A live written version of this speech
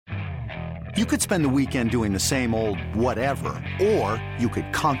You could spend the weekend doing the same old whatever, or you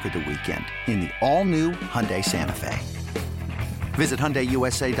could conquer the weekend in the all-new Hyundai Santa Fe. Visit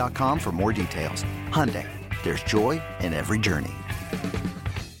HyundaiUSA.com for more details. Hyundai, there's joy in every journey.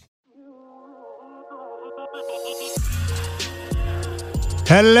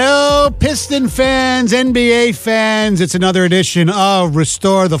 Hello, Piston fans, NBA fans. It's another edition of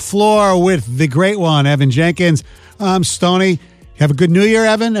Restore the Floor with the great one, Evan Jenkins. I'm Stoney. Have a good New Year,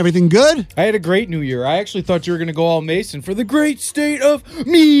 Evan? Everything good? I had a great New Year. I actually thought you were going to go all Mason for the great state of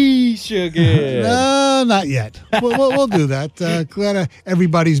Michigan. No, not yet. We'll do that. Glad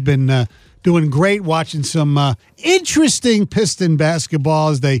everybody's been doing great, watching some interesting Piston basketball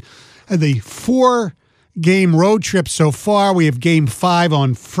as they had the 4-game road trip so far. We have Game 5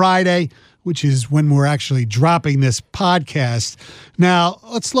 on Friday, which is when we're actually dropping this podcast. Now,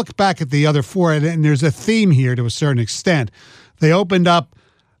 let's look back at the other 4, and there's a theme here to a certain extent. They opened up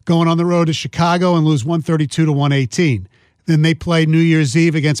going on the road to Chicago and lose 132-118. Then they played New Year's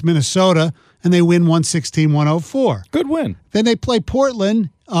Eve against Minnesota, and they win 116-104. Good win. Then they play Portland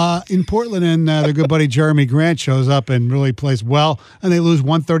in Portland, and their good buddy Jeremy Grant shows up and really plays well, and they lose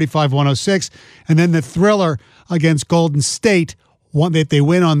 135-106. And then the thriller against Golden State, one that they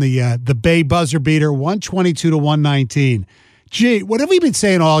win on the Bay buzzer beater, 122-119. Gee, what have we been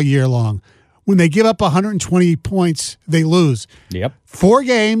saying all year long? When they give up 120 points, they lose. Yep. 4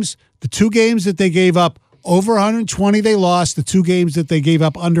 games, the 2 games that they gave up over 120, they lost. The 2 games that they gave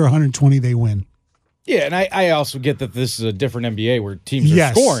up under 120, they win. Yeah, and I also get that this is a different NBA where teams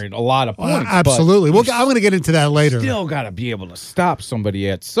are scoring a lot of points. Absolutely. I'm going to get into that later. Still got to be able to stop somebody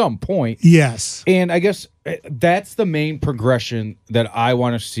at some point. Yes. And I guess that's the main progression that I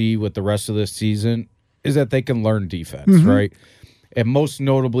want to see with the rest of this season is that they can learn defense, right? And most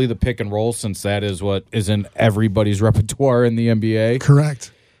notably the pick and roll, since that is what is in everybody's repertoire in the NBA.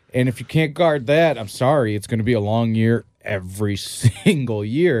 Correct. And if you can't guard that, I'm sorry, it's going to be a long year every single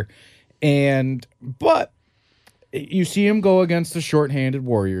year. But you see him go against the shorthanded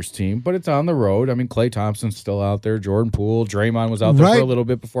Warriors team, but it's on the road. I mean, Klay Thompson's still out there. Jordan Poole, Draymond was out there for a little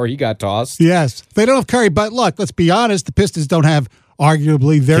bit before he got tossed. Yes. They don't have Curry, but look, let's be honest, the Pistons don't have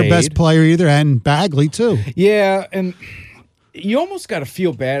arguably their best player either, and Bagley too. Yeah, and you almost got to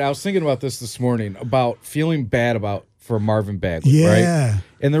feel bad. I was thinking about this morning, about feeling bad for Marvin Bagley, right?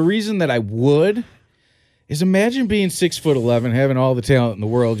 And the reason that I would is imagine being 6'11", having all the talent in the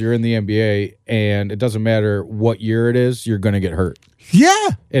world. You're in the NBA, and it doesn't matter what year it is, you're going to get hurt. Yeah.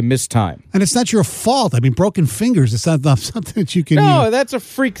 And miss time. And it's not your fault. I mean, broken fingers, it's not something that you can... No, that's a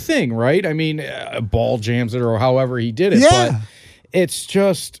freak thing, right? I mean, a ball jams it or however he did it. Yeah. But it's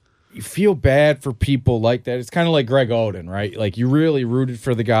just... You feel bad for people like that. It's kind of like Greg Oden, right? Like, you really rooted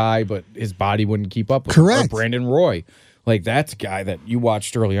for the guy, but his body wouldn't keep up with him. Or Brandon Roy. Like, that's a guy that you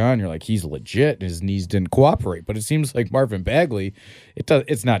watched early on. You're like, he's legit. And his knees didn't cooperate. But it seems like Marvin Bagley,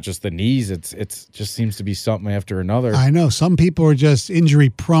 it's not just the knees. It's just seems to be something after another. I know. Some people are just injury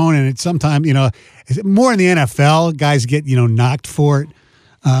prone. And it's sometimes, more in the NFL, guys get, knocked for it.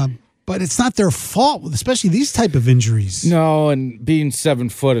 But it's not their fault, especially these type of injuries. No, and being 7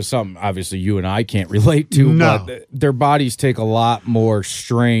 foot is something obviously you and I can't relate to. No. But their bodies take a lot more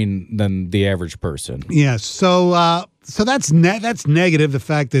strain than the average person. Yes. So that's negative. The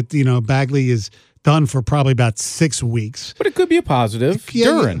fact that Bagley is done for probably about 6 weeks. But it could be a positive.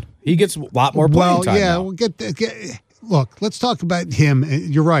 Duran, he gets a lot more playing time. Yeah. Now. We'll look. Let's talk about him.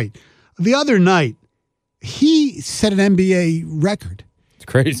 You're right. The other night, he set an NBA record.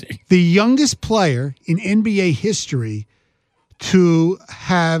 It's crazy. The youngest player in NBA history to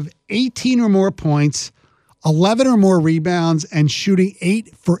have 18 or more points, 11 or more rebounds, and shooting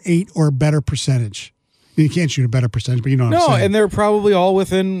 8 for 8 or better percentage. You can't shoot a better percentage, but you know what I'm saying. No, and they're probably all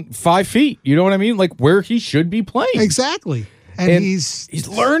within 5 feet. You know what I mean? Like where he should be playing. Exactly. And he's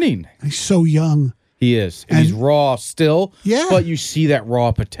learning. He's so young. He is. And he's raw still. Yeah. But you see that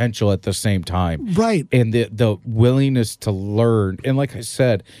raw potential at the same time. Right. And the willingness to learn. And like I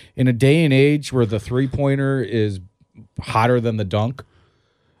said, in a day and age where the three-pointer is hotter than the dunk,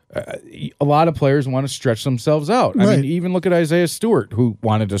 a lot of players want to stretch themselves out. Right. I mean, even look at Isaiah Stewart, who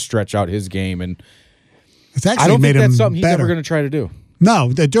wanted to stretch out his game. And it's actually I don't made think that's him something he's better. ever going to try to do.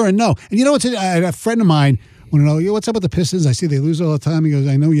 No, Duran, no. And you know what's a friend of mine want to know, what's up with the Pistons? I see they lose all the time. He goes,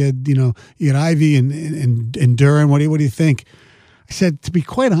 I know you had Ivy and Duran. What do you think? I said, to be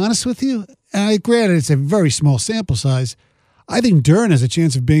quite honest with you, and I granted it's a very small sample size, I think Duran has a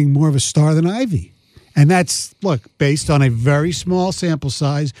chance of being more of a star than Ivy. And that's, based on a very small sample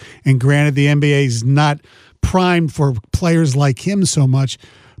size, and granted the NBA is not primed for players like him so much,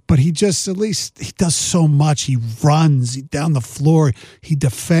 but he just, at least he does so much. He runs down the floor. He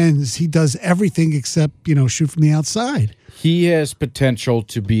defends. He does everything except, shoot from the outside. He has potential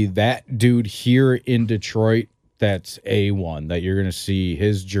to be that dude here in Detroit that's A1, that you're going to see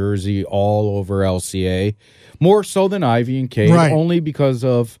his jersey all over LCA, more so than Ivy and Cade, right. Only because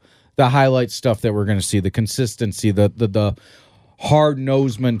of the highlight stuff that we're going to see, the consistency, the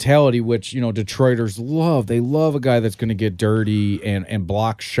hard-nosed mentality, which, Detroiters love. They love a guy that's going to get dirty and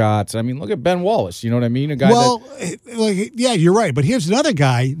block shots. I mean, look at Ben Wallace. You know what I mean? A guy yeah, you're right. But here's another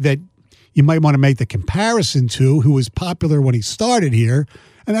guy that you might want to make the comparison to, who was popular when he started here,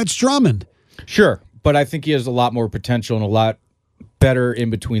 and that's Drummond. Sure. But I think he has a lot more potential and a lot better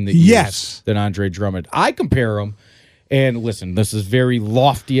in between the years than Andre Drummond. I compare him, and listen, this is very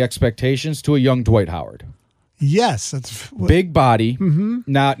lofty expectations, to a young Dwight Howard. Yes, that's big body,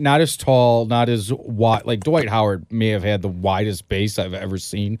 not as tall, not as wide. Like Dwight Howard may have had the widest base I've ever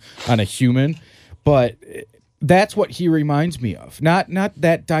seen on a human, but that's what he reminds me of. Not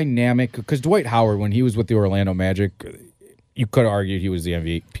that dynamic, because Dwight Howard, when he was with the Orlando Magic, you could argue he was the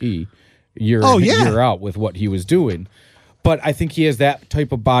MVP. Year out with what he was doing. But I think he has that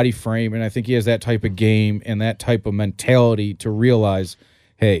type of body frame, and I think he has that type of game and that type of mentality to realize,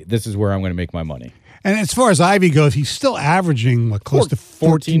 hey, this is where I'm going to make my money. And as far as Ivy goes, he's still averaging, close to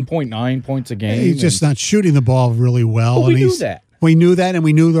 14.9 points a game. He's just not shooting the ball really well. We knew that. We knew that, and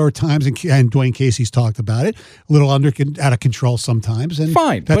we knew there were times, and Dwayne Casey's talked about it, a little out of control sometimes. And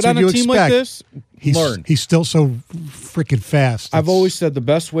fine, that's but what on a team expect. like this, learn. He's still so freaking fast. I've always said the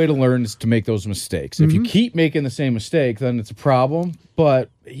best way to learn is to make those mistakes. If you keep making the same mistake, then it's a problem. But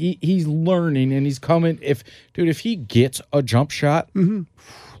he's learning, and he's coming. If he gets a jump shot,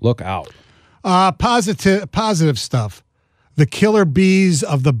 look out. Positive stuff. The killer bees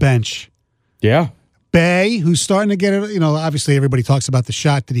of the bench. Yeah. Bay, who's starting to get it, obviously everybody talks about the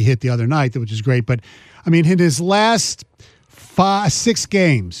shot that he hit the other night, which is great. But, in his last 6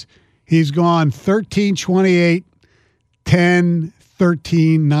 games, he's gone 13, 28, 10,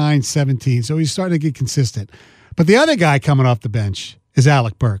 13, 9, 17. So he's starting to get consistent. But the other guy coming off the bench is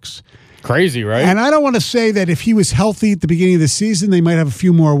Alec Burks. Crazy, right? And I don't want to say that if he was healthy at the beginning of the season, they might have a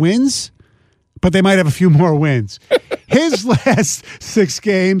few more wins, but they might have a few more wins. His last 6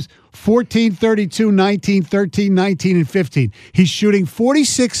 games, 14, 32, 19, 13, 19, and 15. He's shooting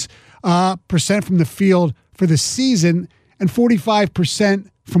 46% from the field for the season and 45%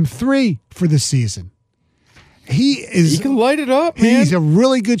 from 3 for the season. He can light it up, man. He's a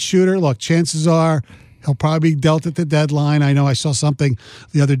really good shooter. Look, chances are he'll probably be dealt at the deadline. I know I saw something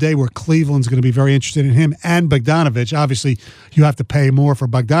the other day where Cleveland's going to be very interested in him and Bogdanovich. Obviously, you have to pay more for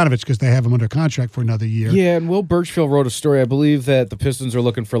Bogdanovich because they have him under contract for another year. Yeah, and Will Birchfield wrote a story. I believe that the Pistons are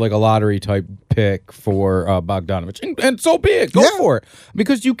looking for a lottery-type pick for Bogdanovich. And so be it. Go for it.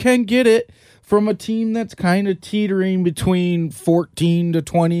 Because you can get it from a team that's kind of teetering between 14 to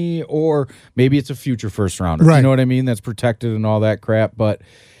 20, or maybe it's a future first-rounder. Right. You know what I mean? That's protected and all that crap. But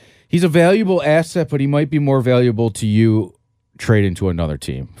he's a valuable asset, but he might be more valuable to you trading to another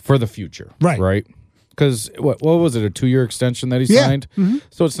team for the future. Right? Because what was it, a 2-year extension that he signed? Mm-hmm.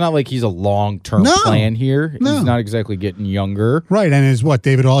 So it's not like he's a long-term plan here. No. He's not exactly getting younger. Right, and as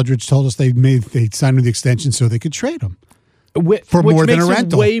David Aldridge told us, they signed him the extension so they could trade him. For more than a rental. Which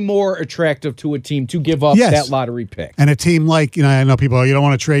makes him way more attractive to a team to give up that lottery pick. And a team like, I know people, you don't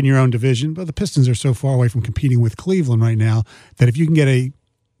want to trade in your own division, but the Pistons are so far away from competing with Cleveland right now that if you can get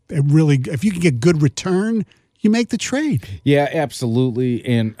if you can get good return, you make the trade. Yeah, absolutely.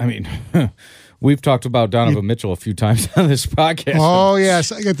 And we've talked about Donovan Mitchell a few times on this podcast. Oh,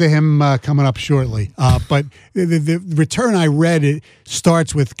 yes. I get to him coming up shortly. But the return I read, it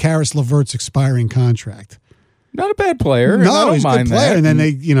starts with Karis LeVert's expiring contract. Not a bad player. No, he's a good player. That. And then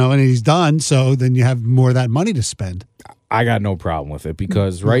and he's done. So then you have more of that money to spend. I got no problem with it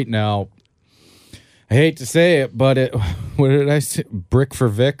because right now, I hate to say it, but what did I say? Brick for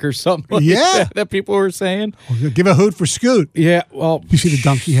Vic or something like that people were saying? Give a hoot for Scoot. Yeah, well. You see the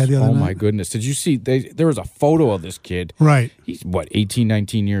dunk he had the other night? Oh, my goodness. Did you see? There was a photo of this kid. Right. He's, 18,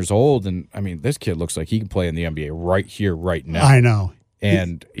 19 years old. And, this kid looks like he can play in the NBA right here, right now. I know.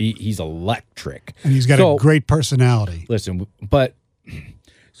 And he's electric. And he's got a great personality. Listen, but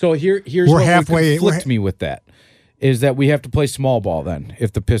so here's what would conflict me with that. Is that we have to play small ball then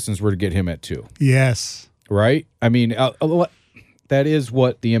if the Pistons were to get him at 2. Yes. Right? That is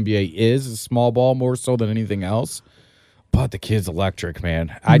what the NBA is small ball more so than anything else. But the kid's electric,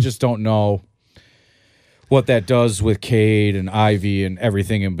 man. I just don't know what that does with Cade and Ivy and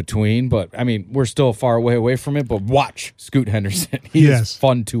everything in between. But, we're still far away from it. But watch Scoot Henderson. He is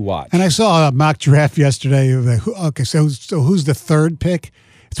fun to watch. And I saw a mock draft yesterday. So who's the 3rd pick?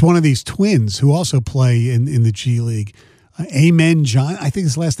 It's one of these twins who also play in the G League. Amen John. I think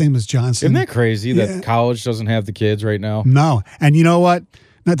his last name is Johnson. Isn't that crazy that college doesn't have the kids right now? No. And you know what?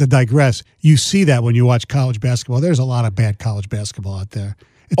 Not to digress, you see that when you watch college basketball. There's a lot of bad college basketball out there.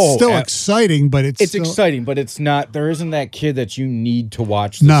 It's still exciting, but it's still exciting, but it's not. There isn't that kid that you need to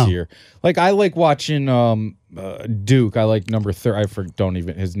watch this year. Like I like watching Duke. I like number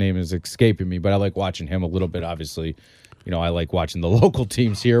 30. His name is escaping me, but I like watching him a little bit. Obviously, I like watching the local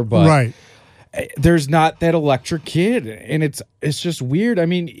teams here, but there's not that electric kid, and it's just weird. I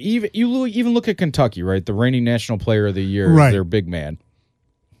mean, even look at Kentucky, right? The reigning national player of the year, their big man.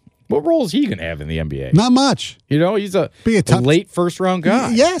 What role is he going to have in the NBA? Not much. He's a late first-round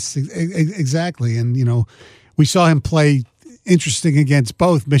guy. Yes, exactly. And, we saw him play interesting against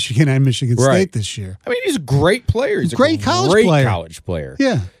both Michigan and Michigan State this year. I mean, he's a great player. He's a great college player.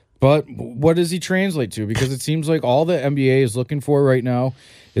 Yeah. But what does he translate to? Because it seems like all the NBA is looking for right now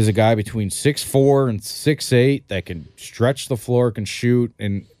is a guy between 6'4" and 6'8" that can stretch the floor, can shoot,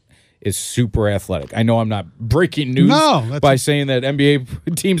 and is super athletic. I know I'm not breaking news by saying that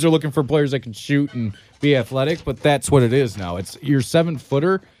NBA teams are looking for players that can shoot and be athletic, but that's what it is now. It's your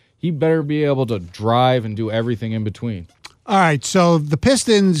 7-footer. He better be able to drive and do everything in between. All right, so the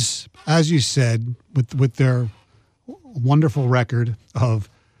Pistons, as you said, with their wonderful record of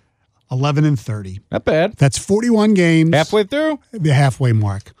 11-30. Not bad. That's 41 games. Halfway through? The halfway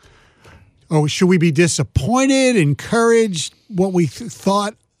mark. Oh, should we be disappointed, encouraged, what we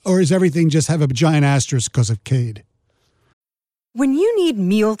thought? Or is everything just have a giant asterisk because of Cade? When you need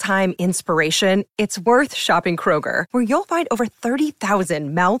mealtime inspiration, it's worth shopping Kroger, where you'll find over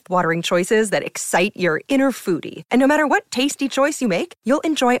 30,000 mouth-watering choices that excite your inner foodie. And no matter what tasty choice you make, you'll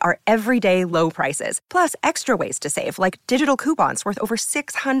enjoy our everyday low prices, plus extra ways to save, like digital coupons worth over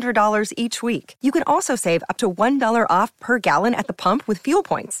 $600 each week. You can also save up to $1 off per gallon at the pump with fuel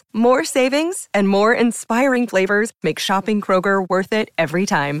points. More savings and more inspiring flavors make shopping Kroger worth it every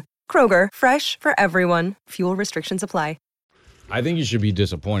time. Kroger, fresh for everyone. Fuel restrictions apply. I think you should be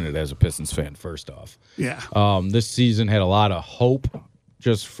disappointed as a Pistons fan, first off. Yeah. This season had a lot of hope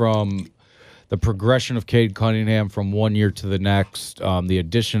just from the progression of Cade Cunningham from one year to the next, the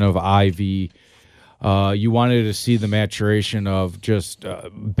addition of Ivy. You wanted to see the maturation of just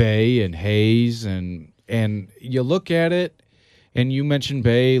Bay and Hayes, and you look at it, and you mentioned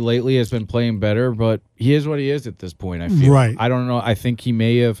Bay lately has been playing better, but he is what he is at this point, I feel. Right. I don't know. I think he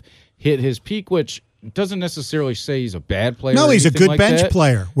may have hit his peak, which doesn't necessarily say he's a bad player. No, he's a good bench that.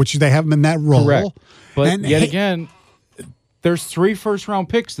 player, which they have him in that role. Correct. But yet again, there's 3 first-round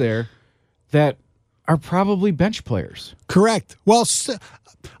picks there that are probably bench players. Correct. Well,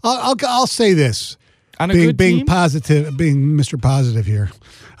 I'll say this. On a good being team? Positive, being Mr. Positive here.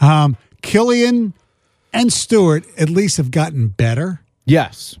 Killian and Stewart at least have gotten better.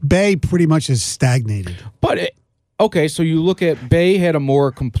 Yes. Bay pretty much has stagnated. But okay, so you look at Bay had a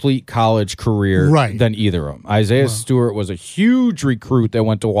more complete college career than either of them. Isaiah Stewart was a huge recruit that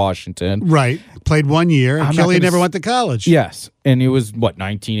went to Washington. Right. Played 1 year. And Killian never went to college. Yes. And he was,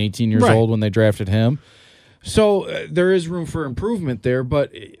 19, 18 years old when they drafted him. So there is room for improvement there,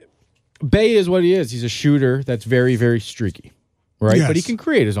 but Bay is what he is. He's a shooter that's very, very streaky, right? Yes. But he can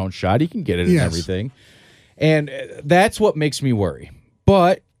create his own shot. He can get it and everything. And that's what makes me worry.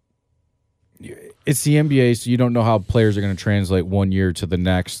 But it's the NBA, so you don't know how players are going to translate 1 year to the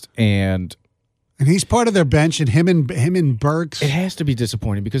next, and he's part of their bench, and him and Burks. It has to be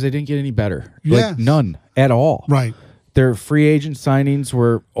disappointing because they didn't get any better, like none at all. Right. Their free agent signings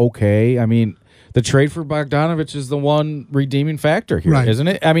were okay. I mean, the trade for Bogdanovich is the one redeeming factor here, isn't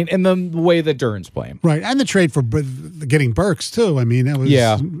it? I mean, and the way that Duran's playing, right, and the trade for getting Burks too. I mean, that was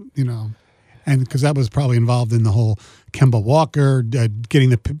and because that was probably involved in the whole Kemba Walker getting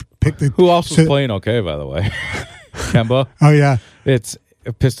the pick. Who else was playing okay, by the way? Kemba. Oh, yeah. It's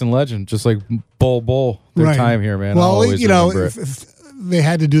a Piston legend, just like Bull. Their time here, man. Well, if they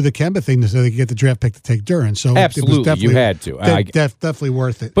had to do the Kemba thing so they could get the draft pick to take Duran. So absolutely, it was definitely, you had to. Definitely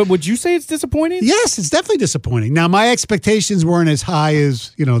worth it. But would you say it's disappointing? Yes, it's definitely disappointing. Now, my expectations weren't as high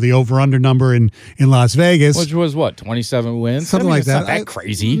as the over/under number in Las Vegas, which was 27 wins, something like that. Not that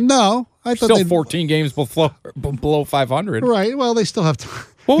crazy. No, I thought still 14 games below 500. Right. Well, they still have to.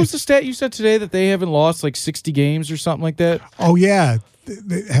 What was the stat you said today that they haven't lost like 60 games or something like that? Oh yeah.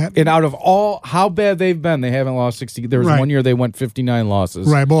 And out of all how bad they've been, they haven't lost 60. There was 1 year they went 59 losses.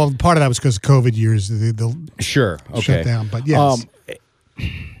 Right. Well, part of that was because of COVID years. They'll shut down. But yes.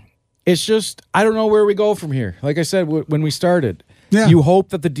 It's just, I don't know where we go from here. Like I said, when we started, you hope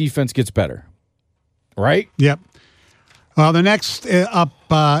that the defense gets better. Right? Yep. Well, the next up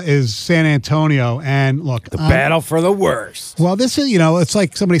is San Antonio, and look, the battle for the worst. Well, this is, it's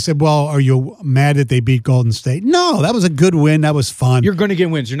like somebody said, well, are you mad that they beat Golden State? No, that was a good win. That was fun. You're going to get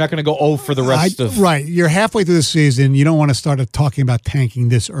wins. You're not going to go 0 for the rest of. Right. You're halfway through the season. You don't want to start talking about tanking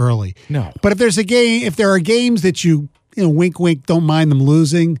this early. No. But if there are games that you wink, wink, don't mind them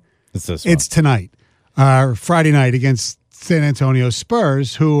losing, it's tonight, Friday night against San Antonio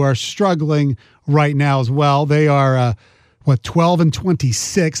Spurs, who are struggling right now as well. They are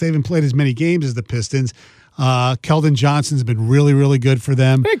 12-26. They haven't played as many games as the Pistons. Keldon Johnson's been really, really good for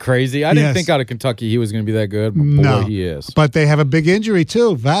them. Isn't that crazy? I didn't think out of Kentucky he was going to be that good, but boy, he is. But they have a big injury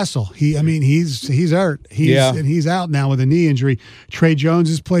too. Vassell. He's hurt. He's out now with a knee injury. Trey Jones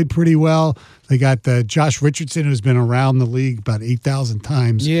has played pretty well. They got Josh Richardson, who's been around the league about 8,000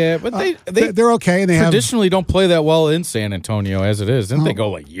 times. Yeah, but they're okay. And they traditionally don't play that well in San Antonio as it is. Didn't they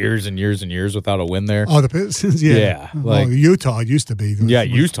go years and years and years without a win there? Oh, the Pistons? Yeah. Utah used to be.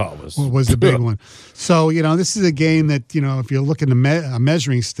 Utah was the big one. So, this is a game that, if you're looking at a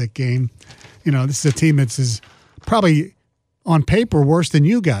measuring stick game, this is a team that's probably on paper worse than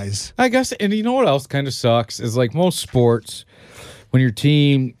you guys. I guess. And you know what else kind of sucks is like most sports, when your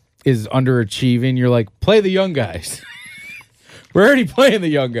team is underachieving, you're like, play the young guys. We're already playing the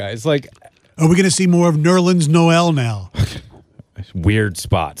young guys. Like, are we going to see more of Nerlens Noel now? Weird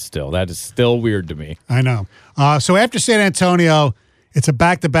spot still. That is still weird to me. I know. So after San Antonio, it's a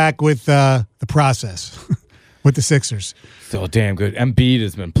back-to-back with the process, with the Sixers. Still damn good. Embiid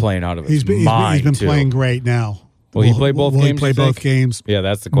has been playing out of his mind, He's been playing great now. Will he play both games? Will he play both games? Yeah,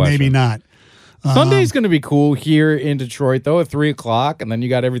 that's the question. Maybe not. Sunday's going to be cool here in Detroit, though, at 3 o'clock, and then you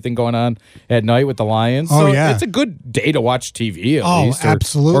got everything going on at night with the Lions. So it's a good day to watch TV, at least.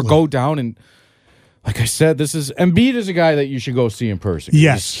 Absolutely. Or go down and, like I said, Embiid is a guy that you should go see in person.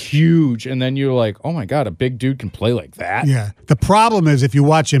 Yes. He's huge, and then you're like, oh, my God, a big dude can play like that? Yeah. The problem is if you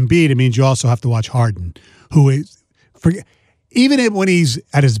watch Embiid, it means you also have to watch Harden, who is, even when he's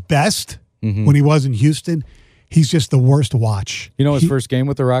at his best, when he was in Houston, he's just the worst to watch. His first game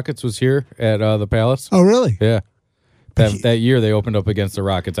with the Rockets was here at the Palace. Oh, really? Yeah. That year they opened up against the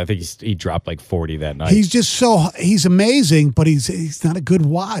Rockets. I think he dropped like 40 that night. He's just he's amazing, but he's not a good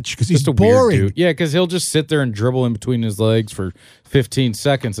watch because he's just a boring. Weird dude. Yeah, because he'll just sit there and dribble in between his legs for 15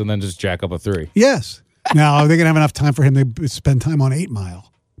 seconds and then just jack up a three. Yes. Now, are they going to have enough time for him to spend time on 8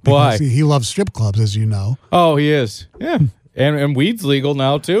 Mile? Why? He loves strip clubs, as you know. Oh, he is. Yeah. And weed's legal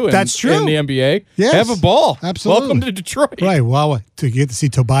now, too. That's true. In the NBA. Yes. Have a ball. Absolutely. Welcome to Detroit. Right. Well, to get to see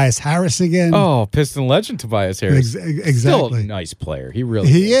Tobias Harris again. Oh, Piston legend Tobias Harris. Exactly. Still a nice player. He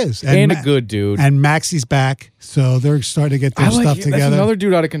really is. And a good dude. And Maxi's back, so they're starting to get their stuff together. That's another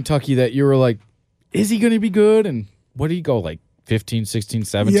dude out of Kentucky that you were like, is he going to be good? And what did he go, like 15, 16,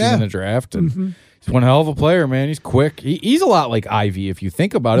 17 in the draft? And he's one hell of a player, man. He's quick. He's a lot like Ivy if you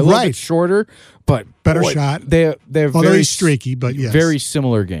think about it. A little bit shorter, but better shot. They're very streaky, but yes. Very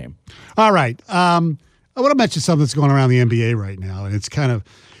similar game. All right. I want to mention something that's going around the NBA right now, and it's kind of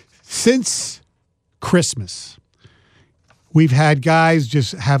since Christmas, we've had guys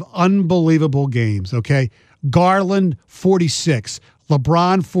just have unbelievable games, okay? Garland, 46.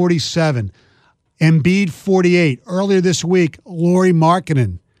 LeBron, 47. Embiid, 48. Earlier this week, Lauri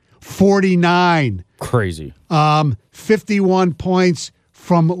Markkanen, 49. Crazy. 51 points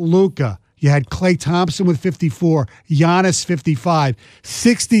from Luka. You had Klay Thompson with 54, Giannis 55,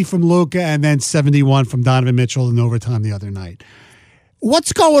 60 from Luka, and then 71 from Donovan Mitchell in overtime the other night.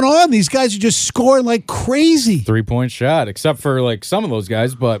 What's going on? These guys are just scoring like crazy. 3-point shot, except for like some of those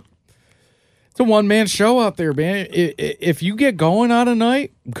guys, but it's a one-man show out there, man. If you get going on a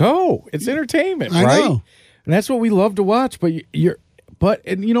night, go. It's entertainment, right? I know. And that's what we love to watch, but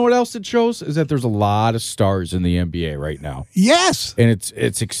and you know what else it shows is that there's a lot of stars in the NBA right now. Yes. And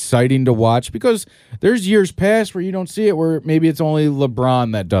it's exciting to watch because there's years past where you don't see it, where maybe it's only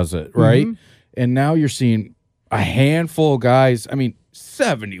LeBron that does it, right? And now you're seeing a handful of guys. I mean,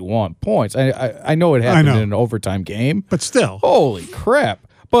 71 points. I know it happened in an overtime game. But still. Holy crap.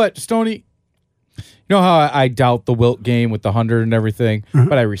 But, Stoney, you know how I doubt the Wilt game with the 100 and everything,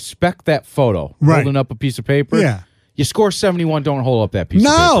 but I respect that photo. Holding up a piece of paper. Yeah. You score 71, don't hold up that piece of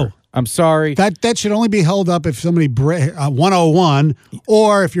paper. I'm sorry. That should only be held up if somebody 101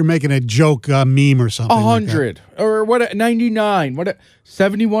 or if you're making a joke meme or something. 100 like or what? 99.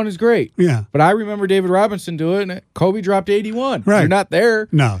 71 is great. Yeah. But I remember David Robinson doing it. Kobe dropped 81. Right. You're not there.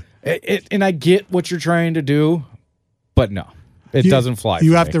 No. And I get what you're trying to do, but no. It doesn't fly.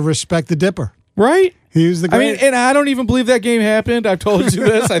 You have to respect the Dipper. Right? He was the greatest. And I don't even believe that game happened. I've told you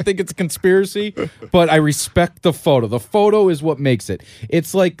this. I think it's a conspiracy, but I respect the photo. The photo is what makes it.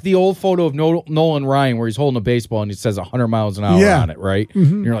 It's like the old photo of Nolan Ryan where he's holding a baseball and he says 100 miles an hour on it, right?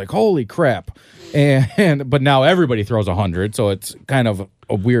 Mm-hmm. And you're like, holy crap. But now everybody throws 100, so it's kind of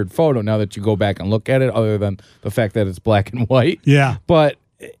a weird photo now that you go back and look at it, other than the fact that it's black and white. Yeah. But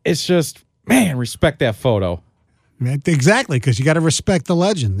it's just, man, respect that photo. Exactly, because you got to respect the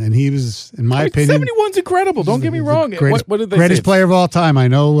legend, and he was, in my opinion, 71's incredible. Don't get me wrong. What did they greatest say? player of all time. I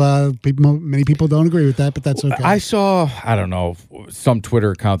know many people don't agree with that, but that's okay. I saw, I don't know, some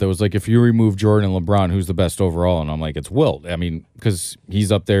Twitter account that was like, if you remove Jordan and LeBron, who's the best overall? And I'm like, it's Wilt. I mean, because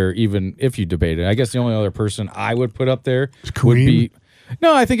he's up there, even if you debate it. I guess the only other person I would put up there would be,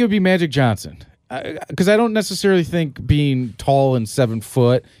 no, I think it would be Magic Johnson. Because I don't necessarily think being tall and 7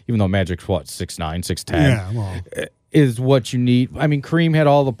 foot, even though Magic's 6'9", 6'10", is what you need. I mean, Kareem had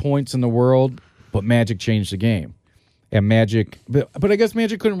all the points in the world, but Magic changed the game. And Magic, but I guess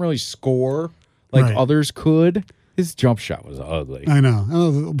Magic couldn't really score like others could. His jump shot was ugly. I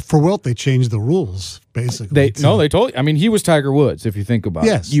know. For Wilt, they changed the rules, basically. They told you. I mean, he was Tiger Woods, if you think about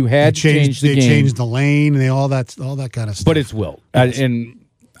it. You had to change the game. They changed the lane and all that kind of stuff. But it's Wilt. And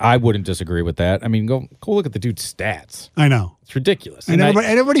I wouldn't disagree with that. I mean, go look at the dude's stats. I know. It's ridiculous. And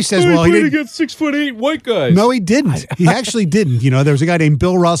everybody says, well, he didn't against 6'8" white guys. No, he didn't. He actually didn't. There was a guy named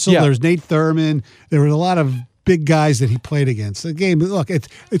Bill Russell. Yeah. There's Nate Thurman. There were a lot of big guys that he played against. The game, look,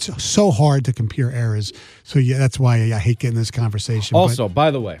 it's so hard to compare eras. So, yeah, that's why I hate getting this conversation. Also, by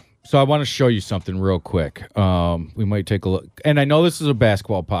the way, so I want to show you something real quick. We might take a look. And I know this is a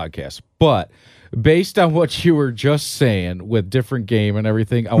basketball podcast, but based on what you were just saying with different game and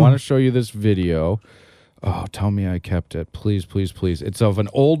everything, I want to show you this video. Oh, tell me I kept it. Please, please, please. It's of an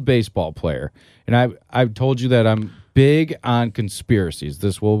old baseball player. And I've told you that I'm big on conspiracies.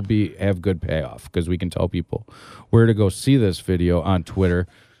 This will have good payoff because we can tell people where to go see this video on Twitter.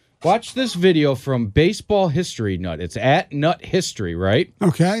 Watch this video from Baseball History Nut. It's at Nut History, right?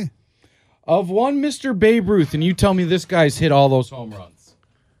 Okay. Of one Mr. Babe Ruth, and you tell me this guy's hit all those home runs.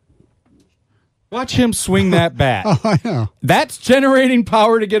 Watch him swing that bat. Oh, I know. That's generating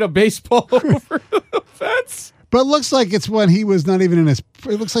power to get a baseball over the fence. But it looks like it's when he was not even in his.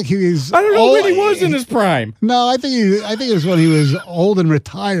 It looks like he was. I don't know when he was in his prime. No, I think it was when he was old and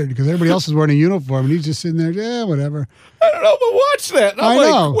retired because everybody else is wearing a uniform and he's just sitting there. Yeah, whatever. I don't know, but watch that. And I'm I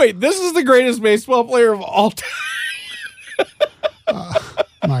know. Wait, this is the greatest baseball player of all time.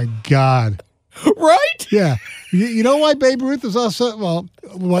 My God. Right? Yeah. You know why Babe Ruth is also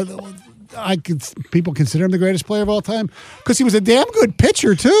people consider him the greatest player of all time because he was a damn good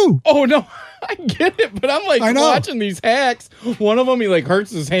pitcher too. Oh no, I get it, but I'm like watching these hacks. One of them, he like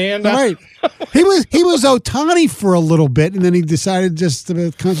hurts his hand. Right. He was Ohtani for a little bit, and then he decided just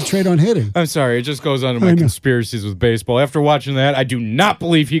to concentrate on hitting. I'm sorry, it just goes on to my conspiracies with baseball. After watching that, I do not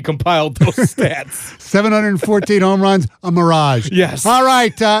believe he compiled those stats. 714 home runs, a mirage. Yes. All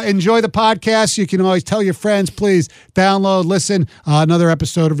right. Enjoy the podcast. You can always tell your friends, please download, listen. Another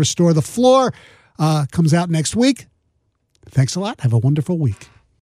episode of Restore the Floor comes out next week. Thanks a lot. Have a wonderful week.